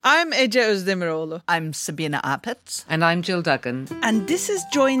I'm Ece Özdemiroğlu. I'm Sabina Apitz. And I'm Jill Duggan. And this is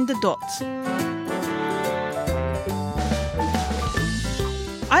Join the Dots.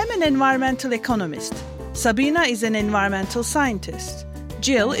 I'm an environmental economist. Sabina is an environmental scientist.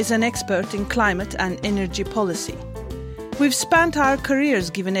 Jill is an expert in climate and energy policy. We've spent our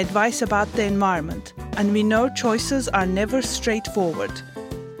careers giving advice about the environment, and we know choices are never straightforward.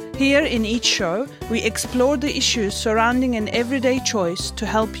 Here in each show, we explore the issues surrounding an everyday choice to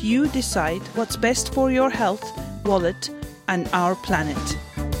help you decide what's best for your health, wallet, and our planet.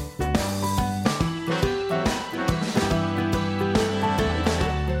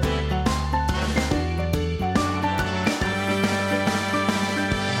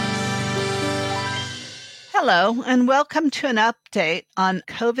 Hello, and welcome to an update on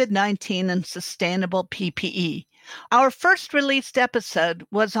COVID-19 and sustainable PPE. Our first released episode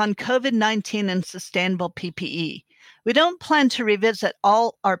was on COVID-19 and sustainable PPE. We don't plan to revisit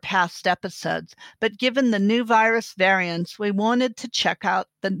all our past episodes, but given the new virus variants, we wanted to check out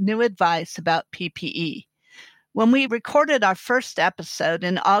the new advice about PPE. When we recorded our first episode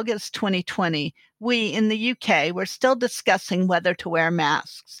in August 2020, we in the UK were still discussing whether to wear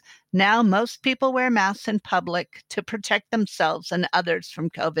masks. Now most people wear masks in public to protect themselves and others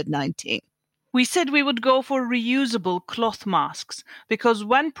from COVID-19. We said we would go for reusable cloth masks because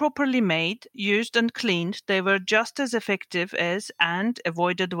when properly made, used and cleaned, they were just as effective as and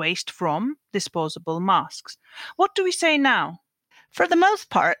avoided waste from disposable masks. What do we say now? For the most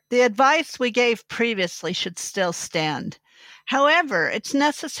part, the advice we gave previously should still stand. However, it's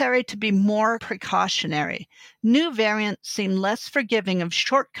necessary to be more precautionary. New variants seem less forgiving of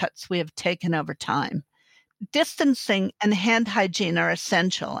shortcuts we have taken over time. Distancing and hand hygiene are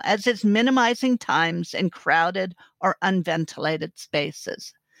essential, as is minimizing times in crowded or unventilated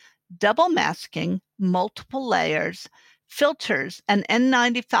spaces. Double masking, multiple layers, filters, and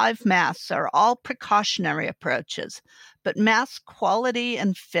N95 masks are all precautionary approaches, but mask quality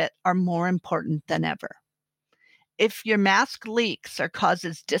and fit are more important than ever. If your mask leaks or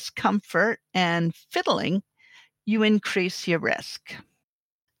causes discomfort and fiddling, you increase your risk.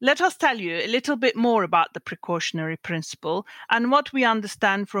 Let us tell you a little bit more about the precautionary principle and what we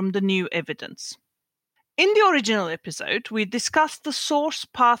understand from the new evidence. In the original episode, we discussed the source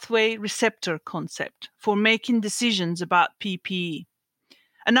pathway receptor concept for making decisions about PPE.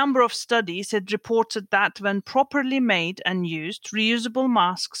 A number of studies had reported that when properly made and used, reusable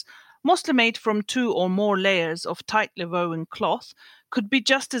masks, mostly made from 2 or more layers of tightly woven cloth, could be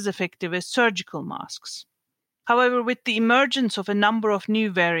just as effective as surgical masks. However, with the emergence of a number of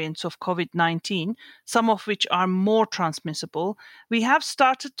new variants of COVID-19, some of which are more transmissible, we have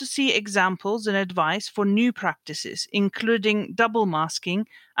started to see examples and advice for new practices, including double masking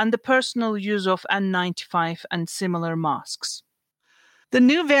and the personal use of N95 and similar masks. The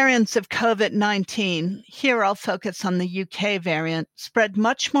new variants of COVID-19, here I'll focus on the UK variant, spread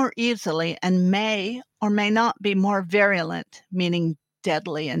much more easily and may or may not be more virulent, meaning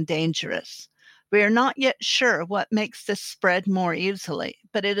deadly and dangerous. We are not yet sure what makes this spread more easily,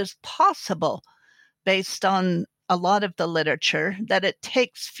 but it is possible, based on a lot of the literature, that it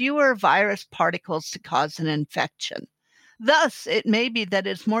takes fewer virus particles to cause an infection. Thus, it may be that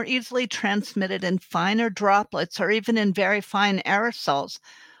it's more easily transmitted in finer droplets or even in very fine aerosols,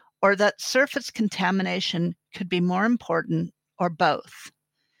 or that surface contamination could be more important, or both.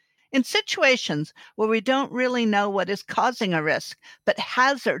 In situations where we don't really know what is causing a risk, but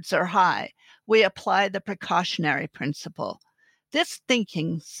hazards are high, we apply the precautionary principle. This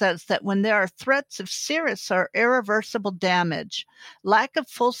thinking says that when there are threats of serious or irreversible damage, lack of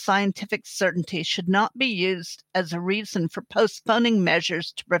full scientific certainty should not be used as a reason for postponing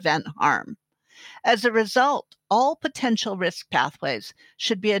measures to prevent harm. As a result, all potential risk pathways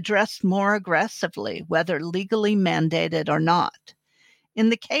should be addressed more aggressively, whether legally mandated or not. In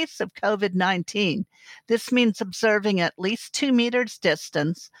the case of COVID-19, this means observing at least 2 meters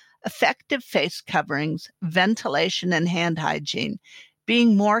distance, effective face coverings, ventilation, and hand hygiene,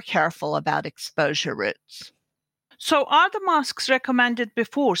 being more careful about exposure routes. So are the masks recommended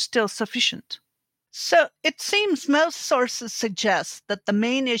before still sufficient? So it seems most sources suggest that the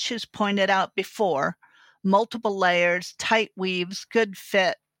main issues pointed out before, multiple layers, tight weaves, good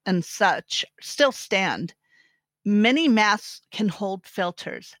fit, and such, still stand. Many masks can hold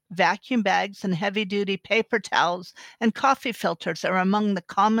filters. Vacuum bags and heavy-duty paper towels and coffee filters are among the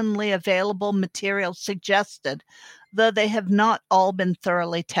commonly available materials suggested, though they have not all been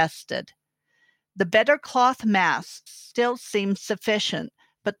thoroughly tested. The better cloth masks still seem sufficient,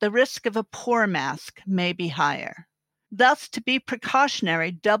 but the risk of a poor mask may be higher. Thus, to be precautionary,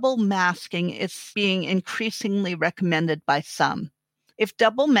 double masking is being increasingly recommended by some. If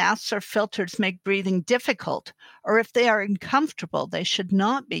double masks or filters make breathing difficult, or if they are uncomfortable, they should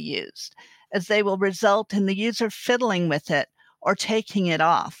not be used, as they will result in the user fiddling with it or taking it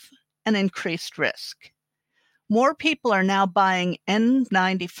off, an increased risk. More people are now buying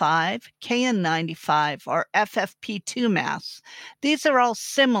N95, KN95, or FFP2 masks. These are all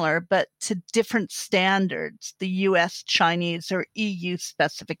similar, but to different standards, the US, Chinese, or EU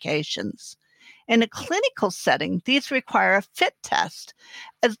specifications. In a clinical setting, these require a fit test,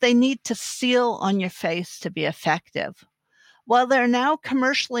 as they need to seal on your face to be effective. While they're now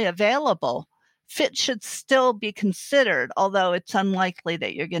commercially available, fit should still be considered, although it's unlikely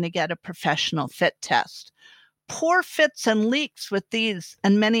that you're going to get a professional fit test. Poor fits and leaks with these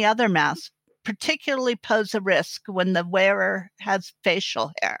and many other masks particularly pose a risk when the wearer has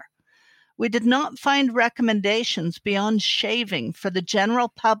facial hair. We did not find recommendations beyond shaving for the general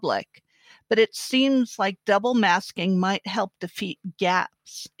public, but it seems like double masking might help defeat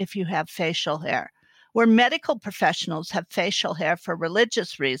gaps if you have facial hair. Where medical professionals have facial hair for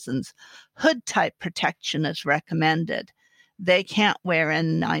religious reasons, hood-type protection is recommended. They can't wear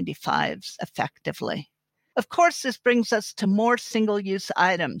N95s effectively. Of course, this brings us to more single-use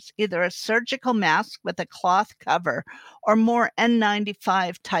items, either a surgical mask with a cloth cover or more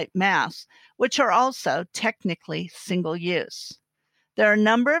N95-type masks, which are also technically single-use. There are a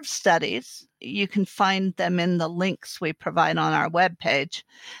number of studies, you can find them in the links we provide on our webpage,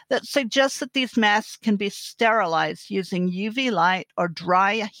 that suggest that these masks can be sterilized using UV light or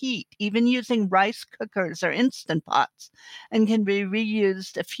dry heat, even using rice cookers or Instant Pots, and can be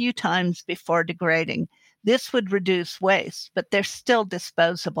reused a few times before degrading. This would reduce waste, but they're still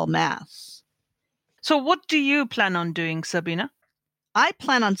disposable masks. So what do you plan on doing, Sabina? I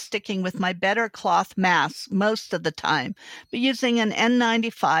plan on sticking with my better cloth masks most of the time, but using an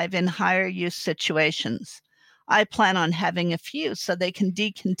N95 in higher use situations. I plan on having a few so they can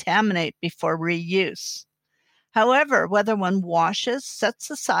decontaminate before reuse. However, whether one washes, sets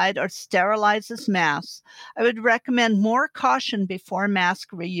aside, or sterilizes masks, I would recommend more caution before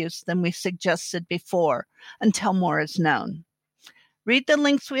mask reuse than we suggested before, until more is known. Read the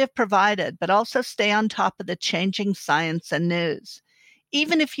links we have provided, but also stay on top of the changing science and news.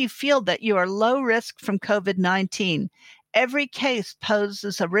 Even if you feel that you are low risk from COVID-19, every case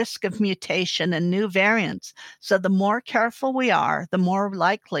poses a risk of mutation and new variants, so the more careful we are, the more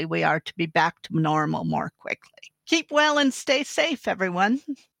likely we are to be back to normal more quickly. Keep well and stay safe, everyone.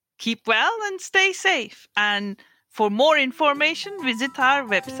 Keep well and stay safe. And for more information, visit our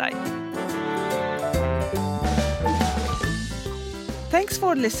website. Thanks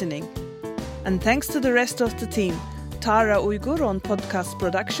for listening. And thanks to the rest of the team, Tara Uyghur on podcast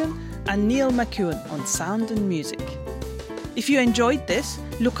production and Neil McEwen on sound and music. If you enjoyed this,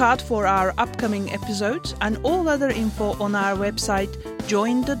 look out for our upcoming episodes and all other info on our website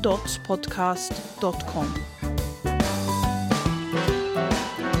jointhedotspodcast.com.